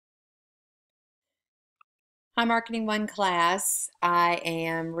Hi, Marketing One class. I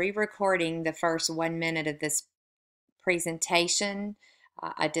am re-recording the first 1 minute of this presentation.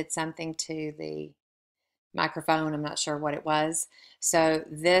 I did something to the microphone. I'm not sure what it was. So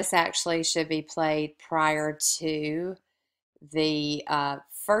this actually should be played prior to the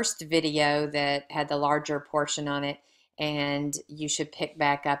first video that had the larger portion on it, and you should pick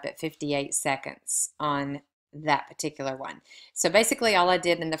back up at 58 seconds on that particular one. So basically all I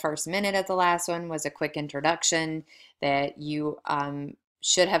did in the first minute of the last one was a quick introduction that you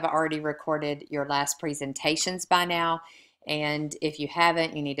should have already recorded your last presentations by now. And if you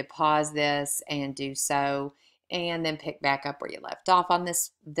haven't, you need to pause this and do so, and then pick back up where you left off on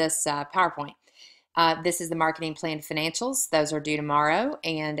this PowerPoint. This is the marketing plan financials. Those are due tomorrow.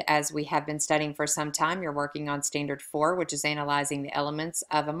 And as we have been studying for some time, you're working on standard 4, which is analyzing the elements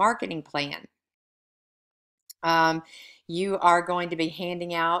of a marketing plan. You are going to be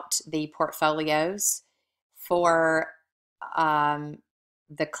handing out the portfolios for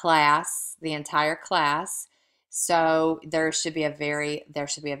the class, the entire class. So there should be a very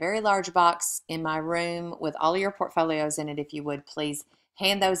large box in my room with all your portfolios in it. If you would please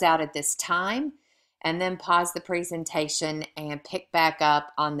hand those out at this time, and then pause the presentation and pick back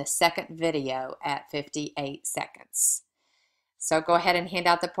up on the second video at 58 seconds. So go ahead and hand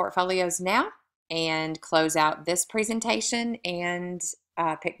out the portfolios now and close out this presentation and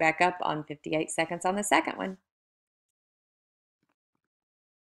pick back up on 58 seconds on the second one.